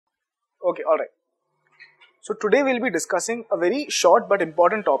Okay, alright. So today we'll be discussing a very short but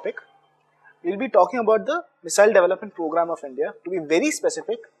important topic. We'll be talking about the Missile Development Program of India. To be very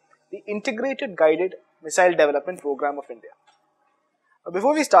specific, the Integrated Guided Missile Development Program of India.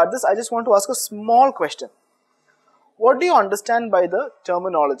 Before we start this, I just want to ask a small question. What do you understand by the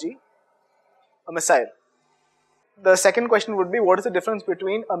terminology a missile? The second question would be, what is the difference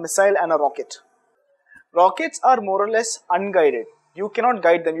between a missile and a rocket? Rockets are more or less unguided. You cannot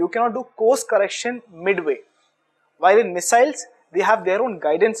guide them. You cannot do course correction midway. While in missiles, they have their own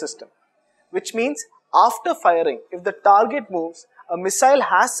guidance system. Which means after firing, if the target moves, a missile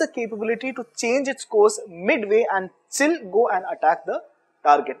has the capability to change its course midway and still go and attack the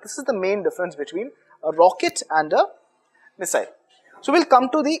target. This is the main difference between a rocket and a missile. So we'll come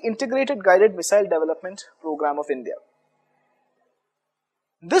to the Integrated Guided Missile Development Program of India.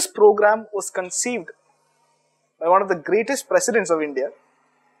 This program was conceived by one of the greatest presidents of India,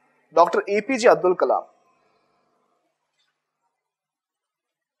 Dr. APJ Abdul Kalam.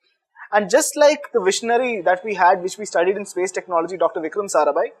 And just like the visionary that we had, which we studied in space technology, Dr. Vikram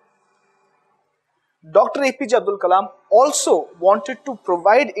Sarabhai, Dr. APJ Abdul Kalam also wanted to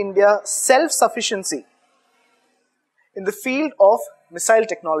provide India self-sufficiency in the field of missile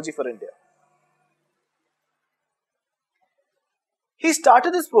technology for India. He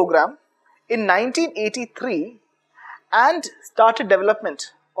started this program in 1983 and started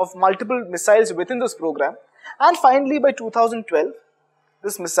development of multiple missiles within this program, and finally by 2012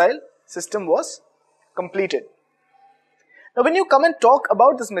 this missile system was completed. Now when you come and talk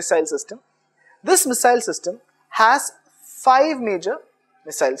about this missile system has 5 major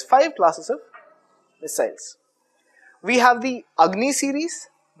missiles, 5 classes of missiles. We have the Agni series,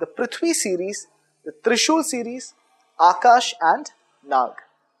 the Prithvi series, the Trishul series, Akash and Nag.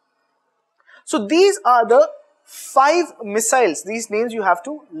 So these are the 5 missiles. These names you have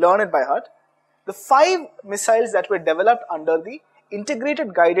to learn it by heart. The 5 missiles that were developed under the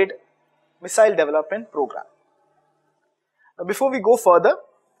Integrated Guided Missile Development Program. Now before we go further,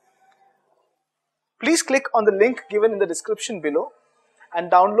 please click on the link given in the description below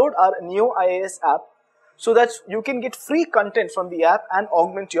and download our Ekam IAS app so that you can get free content from the app and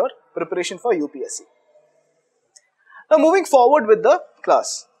augment your preparation for UPSC. Now moving forward with the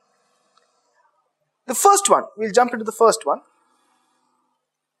class. The first one, we'll jump into the first one.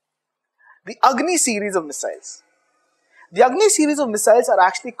 The Agni series of missiles. The Agni series of missiles are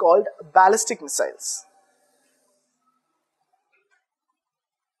actually called ballistic missiles.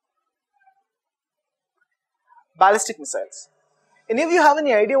 Ballistic missiles. Any of you have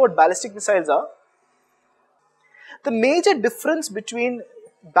any idea what ballistic missiles are? The major difference between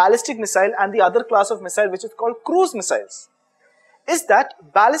ballistic missile and the other class of missile, which is called cruise missiles, is that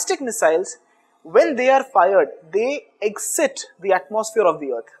ballistic missiles, when they are fired, they exit the atmosphere of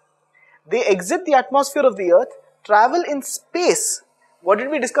the earth. They exit the atmosphere of the earth, travel in space. What did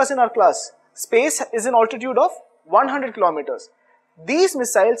we discuss in our class? Space is an altitude of 100 kilometers. These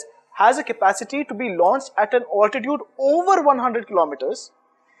missiles has a capacity to be launched at an altitude over 100 kilometers,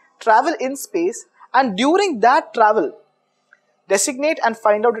 travel in space, and during that travel, designate and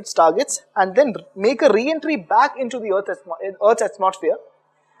find out its targets and then make a re-entry back into the Earth's atmosphere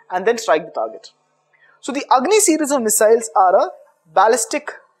and then strike the target. So the Agni series of missiles are a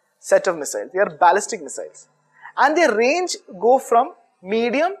ballistic set of missiles. They are ballistic missiles. And their range go from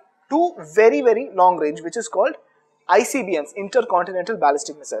medium to very, very long range, which is called ICBMs, Intercontinental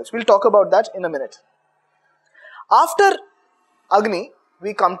Ballistic Missiles. We'll talk about that in a minute. After Agni,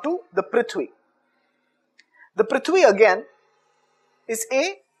 we come to the Prithvi. The Prithvi again is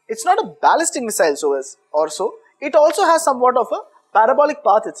it's not a ballistic missile so. It also has somewhat of a parabolic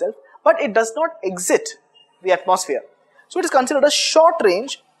path itself, but it does not exit the atmosphere. So it is considered a short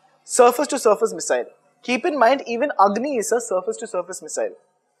range surface to surface missile. Keep in mind, even Agni is a surface to surface missile.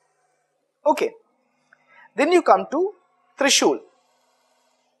 Okay. Then you come to Trishul.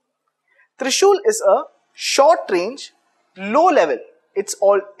 Trishul is a short range, low level. Its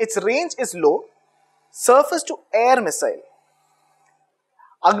range is low, surface to air missile.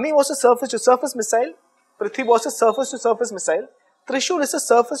 Agni was a surface to surface missile. Prithvi was a surface to surface missile. Trishul is a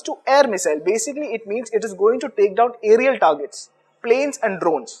surface to air missile. Basically, it means it is going to take down aerial targets, planes and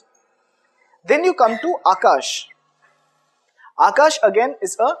drones. Then you come to Akash. Akash again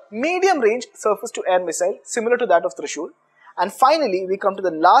is a medium range surface to air missile, similar to that of Trishul. And finally, we come to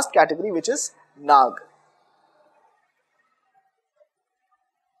the last category, which is Nag.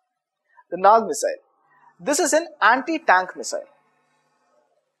 The Nag missile. This is an anti-tank missile.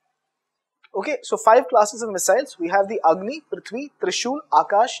 Okay, so 5 classes of missiles. We have the Agni, Prithvi, Trishul,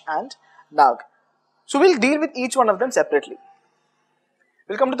 Akash and Nag. So we'll deal with each one of them separately.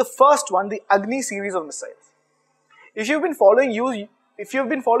 We'll come to the first one, the Agni series of missiles. If you've been following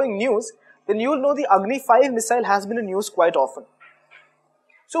news, then you will know the Agni 5 missile has been in news quite often.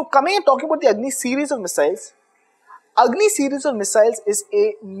 So coming and talking about the Agni series of missiles, Agni series of missiles is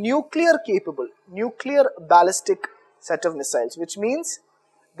a nuclear capable, nuclear ballistic set of missiles, which means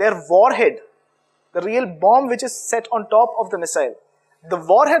their warhead, the real bomb which is set on top of the missile, the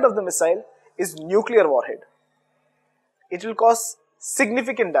warhead of the missile is nuclear warhead. It will cause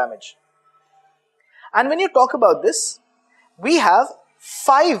significant damage. And when you talk about this, we have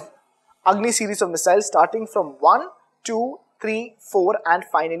 5 Agni series of missiles starting from 1, 2, 3, 4 and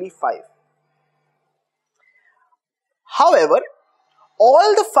finally 5. However,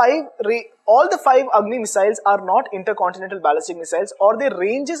 all the five Agni missiles are not intercontinental ballistic missiles, or their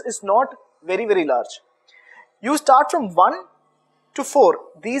ranges is not very large. You start from 1 to 4.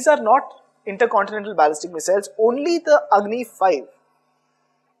 These are not intercontinental ballistic missiles. Only the Agni 5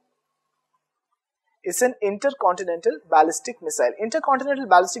 is an intercontinental ballistic missile. Intercontinental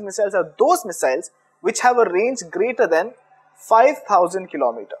ballistic missiles are those missiles which have a range greater than 5,000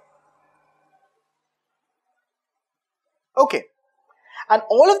 km. Okay. And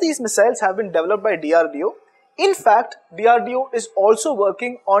all of these missiles have been developed by DRDO. In fact, DRDO is also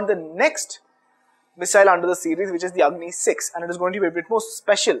working on the next missile under the series, which is the Agni 6, and it is going to be a bit more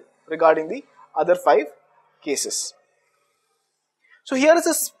special regarding the other 5 cases. So here is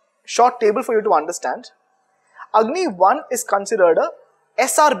a short table for you to understand. Agni 1 is considered a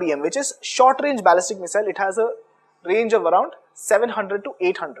SRBM, which is short range ballistic missile. It has a range of around 700 to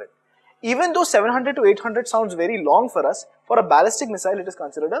 800. Even though 700 to 800 sounds very long for us, for a ballistic missile it is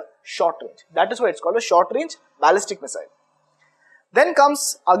considered a short range. That is why it's called a short range ballistic missile. Then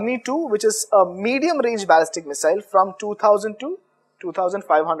comes Agni 2, which is a medium range ballistic missile from 2000 to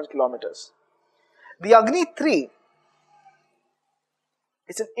 2500 kilometers. The Agni 3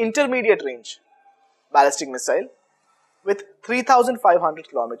 is an intermediate range ballistic missile with 3500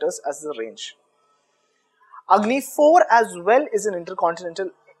 kilometers as the range. Agni 4 as well is an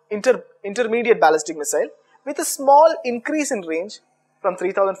intermediate ballistic missile with a small increase in range from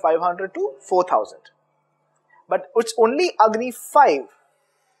 3500 to 4000. But it's only Agni 5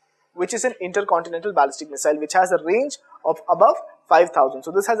 which is an intercontinental ballistic missile which has a range of above 5000.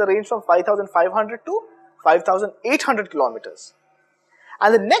 So this has a range from 5500 to 5800 kilometers.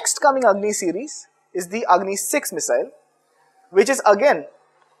 And the next coming Agni series is the Agni 6 missile, which is again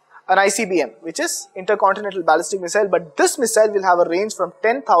an ICBM, which is intercontinental ballistic missile, but this missile will have a range from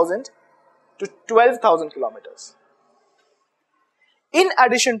 10,000 to 12,000 kilometers. In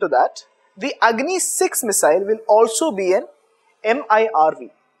addition to that, the Agni 6 missile will also be an MIRV.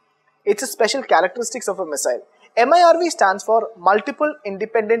 It's a special characteristics of a missile. MIRV stands for Multiple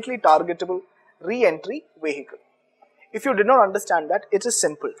Independently Targetable Re-Entry Vehicle. If you did not understand that, it is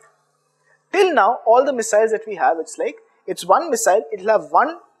simple. Till now, all the missiles that we have, it's one missile, it will have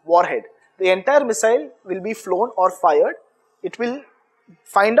one warhead. The entire missile will be flown or fired. It will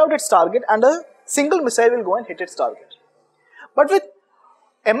find out its target and a single missile will go and hit its target. But with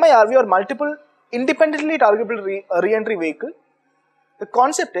MIRV or Multiple Independently Targetable Re-Entry Vehicle, the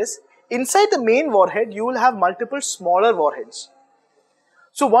concept is inside the main warhead you will have multiple smaller warheads.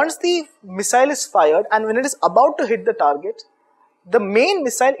 So once the missile is fired and when it is about to hit the target, the main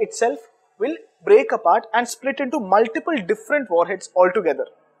missile itself will break apart and split into multiple different warheads altogether.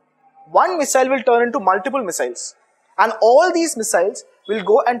 One missile will turn into multiple missiles and all these missiles will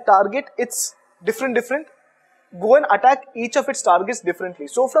go and target its go and attack each of its targets differently.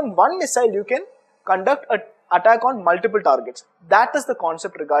 So from one missile you can conduct an attack on multiple targets. That is the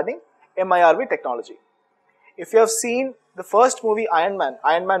concept regarding MIRV technology. If you have seen the first movie Iron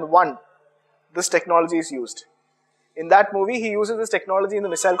Man 1, this technology is used. In that movie he uses this technology in the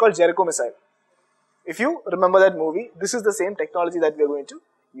missile called Jericho missile. If you remember that movie, this is the same technology that we are going to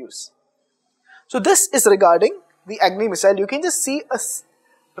use. So this is regarding the Agni missile. You can just see a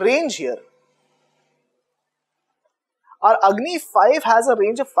range here. Our Agni 5 has a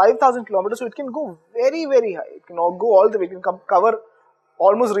range of 5,000 kilometers, so it can go very high. It can go all the way, it can cover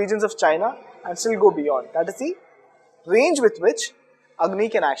almost regions of China and still go beyond. That is the range with which Agni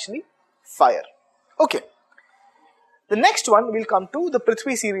can actually fire. Okay. The next one will come to the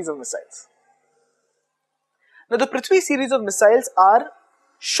Prithvi series of missiles. Now the Prithvi series of missiles are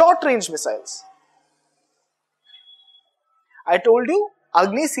short range missiles. I told you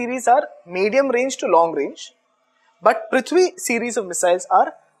Agni series are medium range to long range, but Prithvi series of missiles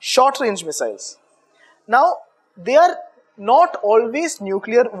are short range missiles. Now they are not always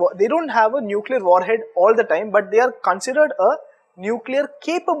nuclear, they don't have a nuclear warhead all the time, but they are considered a nuclear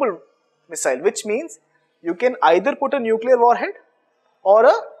capable missile, which means you can either put a nuclear warhead or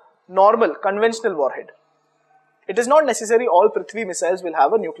a normal conventional warhead. It is not necessary all Prithvi missiles will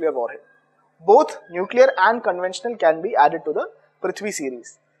have a nuclear warhead. Both nuclear and conventional can be added to the Prithvi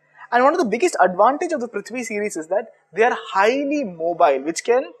series. And one of the biggest advantage of the Prithvi series is that they are highly mobile,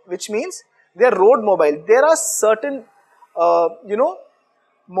 which means they are road mobile. There are certain,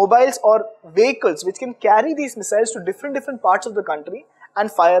 mobiles or vehicles which can carry these missiles to different parts of the country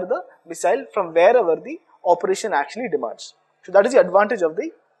and fire the missile from wherever the operation actually demands. So that is the advantage of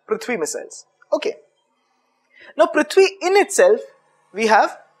the Prithvi missiles. Okay. Now Prithvi in itself, we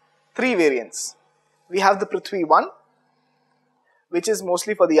have three variants. We have the Prithvi 1, which is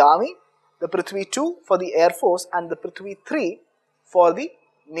mostly for the army, the Prithvi 2 for the air force, and the Prithvi 3 for the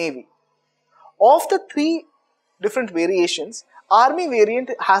navy. Of the three different variations, army variant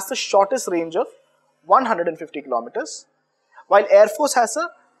has the shortest range of 150 kilometers, while air force has a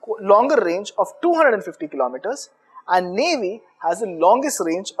longer range of 250 kilometers, and navy has the longest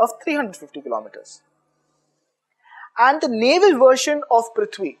range of 350 kilometers. And the naval version of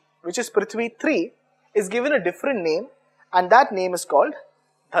Prithvi, which is Prithvi 3, is given a different name, and that name is called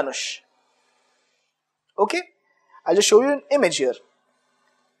Dhanush. Okay, I'll just show you an image here.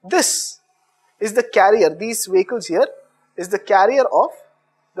 This is the carrier, these vehicles here is the carrier of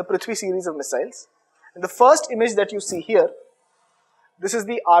the Prithvi series of missiles. And the first image that you see here, this is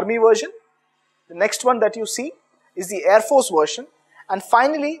the army version. The next one that you see is the air force version. And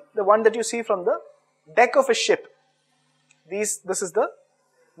finally, the one that you see from the deck of a ship. This is the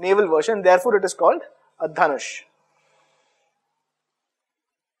naval version, therefore it is called a Dhanush.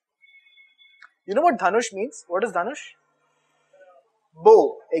 You know what Dhanush means? What is Dhanush?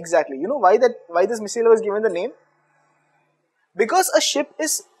 Bow, exactly. You know why this missile was given the name? Because a ship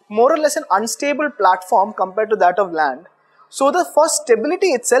is more or less an unstable platform compared to that of land. So for stability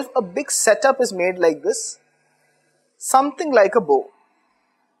itself, a big setup is made like this. Something like a bow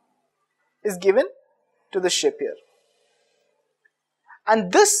is given to the ship here.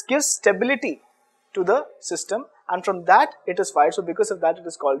 And this gives stability to the system, and from that it is fired. So because of that it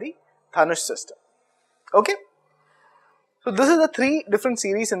is called the Dhanush system. Okay. So this is the three different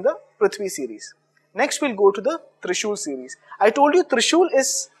series in the Prithvi series. Next we'll go to the Trishul series. I told you Trishul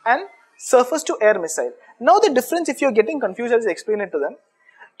is an surface to air missile. Now the difference, if you're getting confused, I'll just explain it to them.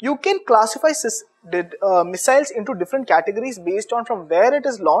 You can classify missiles into different categories based on from where it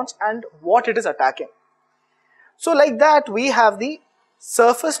is launched and what it is attacking. So like that we have the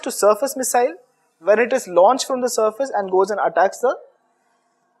surface to surface missile, when it is launched from the surface and goes and attacks the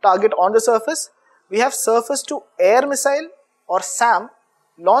target on the surface. We have surface to air missile or SAM,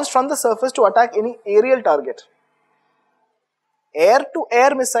 launched from the surface to attack any aerial target. Air to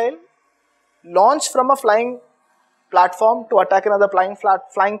air missile, launched from a flying platform to attack another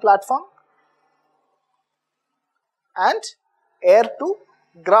flying platform. And air to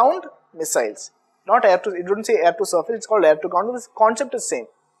ground missiles. Not air to, it wouldn't say air to surface, it's called air to ground. The concept is same.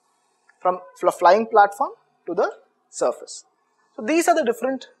 From flying platform to the surface. So these are the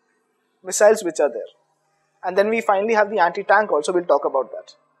different missiles which are there. And then we finally have the anti-tank also, we'll talk about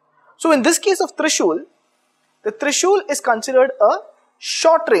that. So in this case of Trishul, the Trishul is considered a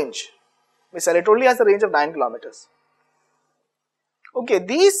short range missile. It only has a range of 9 kilometers. Okay,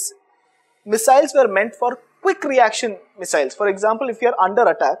 these missiles were meant for quick reaction missiles. For example, if you are under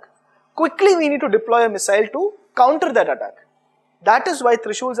attack, quickly we need to deploy a missile to counter that attack. That is why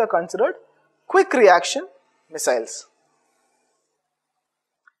Trishuls are considered quick reaction missiles.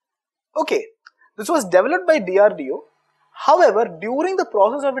 Okay, this was developed by DRDO. However, during the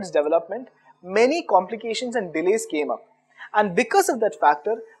process of its development, many complications and delays came up. And because of that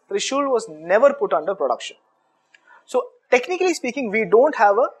factor, Trishul was never put under production. So, technically speaking, we don't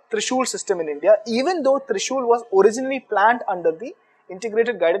have a Trishul system in India, even though Trishul was originally planned under the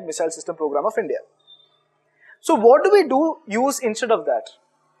Integrated Guided Missile System Program of India. So, what do we use instead of that?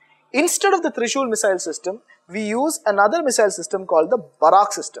 Instead of the Trishul missile system, we use another missile system called the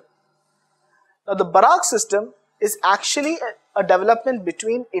Barak system. Now, the Barak system is actually a development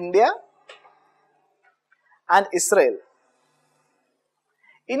between India and Israel.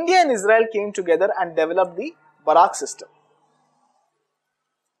 India and Israel came together and developed the Barak system.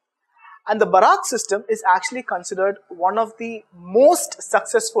 And the Barak system is actually considered one of the most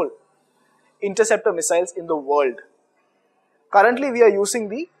successful interceptor missiles in the world. Currently, we are using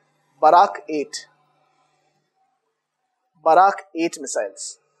the Barak 8. Barak 8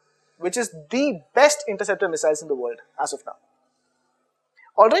 missiles, which is the best interceptor missiles in the world as of now.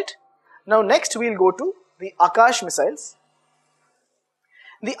 Alright, now next we will go to the Akash missiles.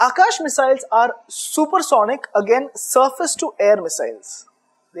 The Akash missiles are supersonic, again surface to air missiles.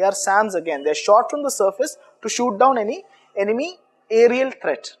 They are SAMs again. They are shot from the surface to shoot down any enemy aerial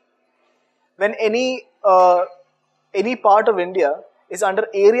threat. When any part of India is under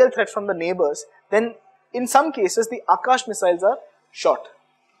aerial threat from the neighbors, then in some cases the Akash missiles are shot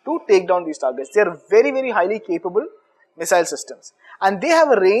to take down these targets. They are very, very highly capable missile systems, and they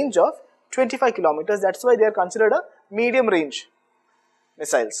have a range of 25 kilometers. That's why they are considered a medium range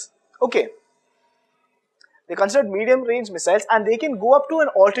missiles. Okay, they are considered medium range missiles, and they can go up to an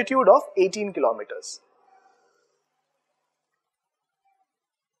altitude of 18 kilometers.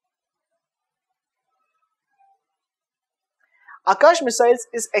 Akash missiles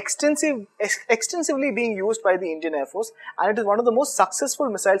is extensively being used by the Indian Air Force, and it is one of the most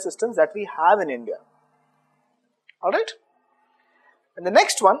successful missile systems that we have in India. Alright? And the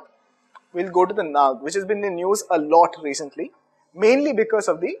next one, we'll go to the Nag, which has been in the news a lot recently, mainly because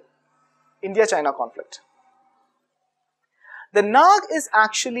of the India-China conflict. The Nag is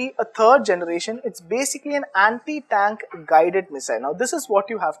actually a third generation. It's basically an anti-tank guided missile. Now, this is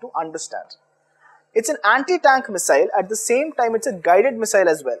what you have to understand. It's an anti-tank missile. At the same time, it's a guided missile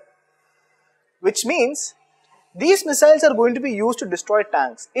as well. Which means, these missiles are going to be used to destroy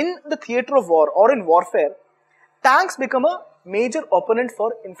tanks. In the theatre of war or in warfare, tanks become a major opponent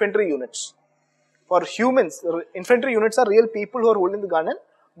for infantry units. For humans, infantry units are real people who are holding the gun and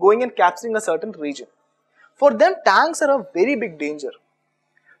going and capturing a certain region. For them, tanks are a very big danger.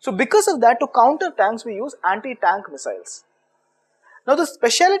 So because of that, to counter tanks, we use anti-tank missiles. Now the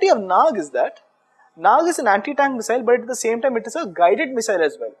speciality of Nag is that Nag is an anti-tank missile, but at the same time it is a guided missile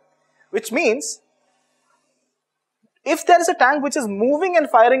as well. Which means, if there is a tank which is moving and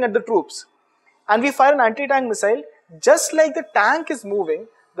firing at the troops, and we fire an anti-tank missile, just like the tank is moving,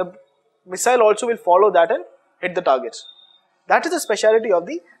 the missile also will follow that and hit the target. That is the speciality of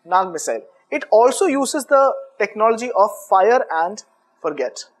the Nag missile. It also uses the technology of fire and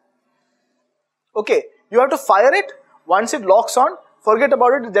forget. Okay, you have to fire it, once it locks on, forget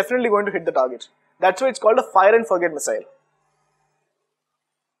about it, it's definitely going to hit the target. That's why it's called a fire and forget missile.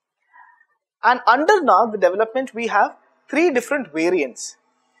 And under Nag, the development, we have 3 different variants.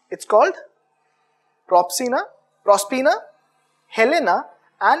 It's called Prospina, Helena,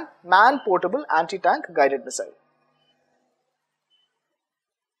 and man-portable anti-tank guided missile.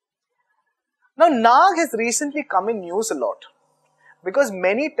 Now, Nag has recently come in news a lot because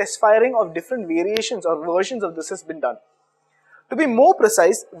many test firing of different variations or versions of this has been done. To be more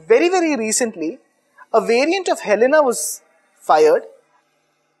precise, very, very recently, a variant of Helena was fired.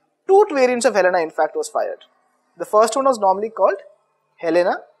 2 variants of Helena, in fact, was fired. The first one was normally called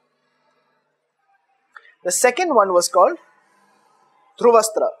Helena. The second one was called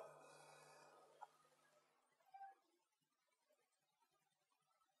Dhruvastra.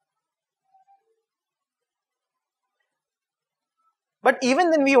 But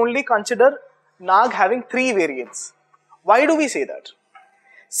even then, we only consider Nag having 3 variants. Why do we say that?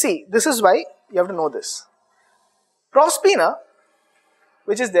 See, this is why you have to know this. Prospina,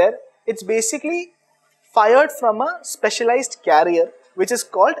 which is there, it's basically fired from a specialized carrier which is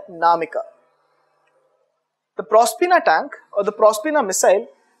called Namika. The Prospina tank or the Prospina missile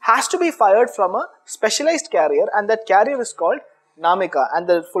has to be fired from a specialized carrier, and that carrier is called Namika, and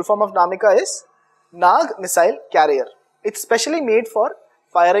the full form of Namika is Nag Missile Carrier. It's specially made for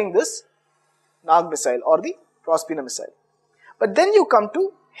firing this Nag missile or the Prospina missile. But then you come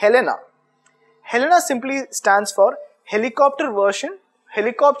to Helena. Helena simply stands for helicopter launched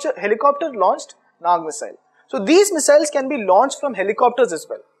Nag missile. So these missiles can be launched from helicopters as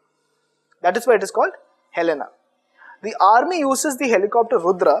well. That is why it is called Helena. The army uses the helicopter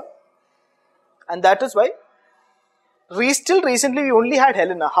Rudra, and that is why still recently we only had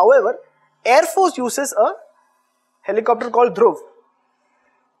Helena. However, Air Force uses a helicopter called Dhruv.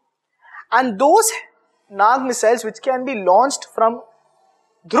 And those Nag missiles which can be launched from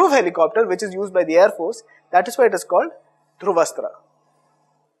Dhruv helicopter, which is used by the Air Force, that is why it is called Dhruvastra.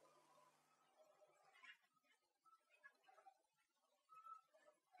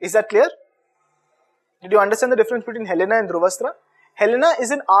 Is that clear? Did you understand the difference between Helena and Dhruvastra? Helena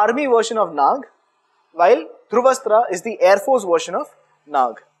is an army version of Nag, while Dhruvastra is the Air Force version of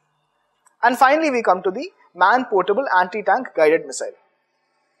Nag. And finally we come to the man-portable anti-tank guided missile.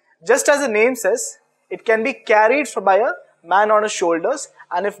 Just as the name says, it can be carried by a man on his shoulders,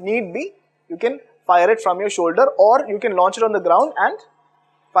 and if need be, you can fire it from your shoulder, or you can launch it on the ground and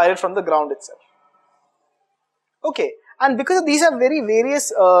fire it from the ground itself. Okay, and because these are very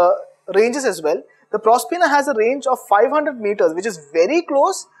various ranges as well, the Prospina has a range of 500 meters, which is very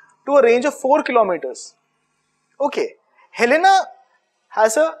close to a range of 4 kilometers. Okay, Helena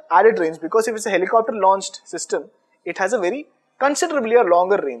has a added range because if it's a helicopter launched system, it has a very considerably a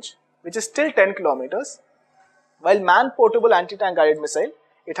longer range, which is still 10 kilometers. While man-portable anti-tank guided missile,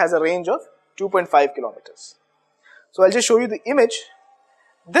 it has a range of 2.5 kilometers. So I'll just show you the image.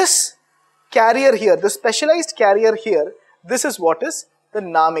 This carrier here, the specialized carrier here, this is what is the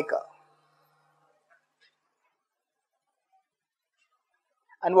Namika.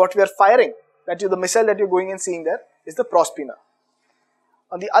 And what we are firing, the missile that you're going and seeing there, is the Prospina.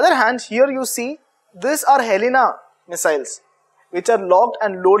 On the other hand, here you see, these are Helena missiles, which are locked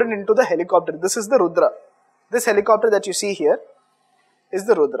and loaded into the helicopter. This is the Rudra. This helicopter that you see here is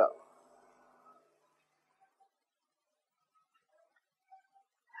the Rudra.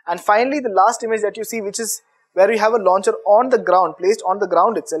 And finally, the last image that you see, which is where we have a launcher on the ground, placed on the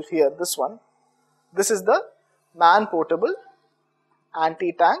ground itself here, this one. This is the man-portable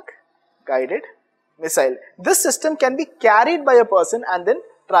anti-tank guided missile. This system can be carried by a person and then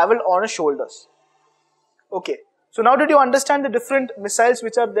traveled on his shoulders. Okay, so now did you understand the different missiles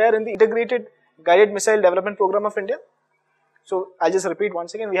which are there in the Integrated Guided Missile Development Program of India? So I'll just repeat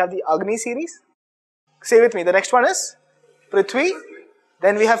once again. We have the Agni series. Say with me, the next one is Prithvi,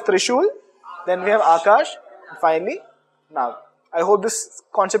 then we have Trishul, then we have Akash, and finally Nag. I hope this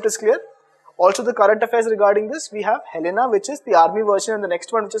concept is clear. Also the current affairs regarding this, we have Helena, which is the army version, and the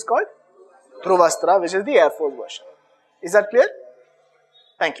next one which is called Dhruvastra, which is the Air Force version. Is that clear?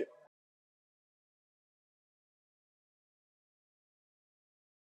 Thank you.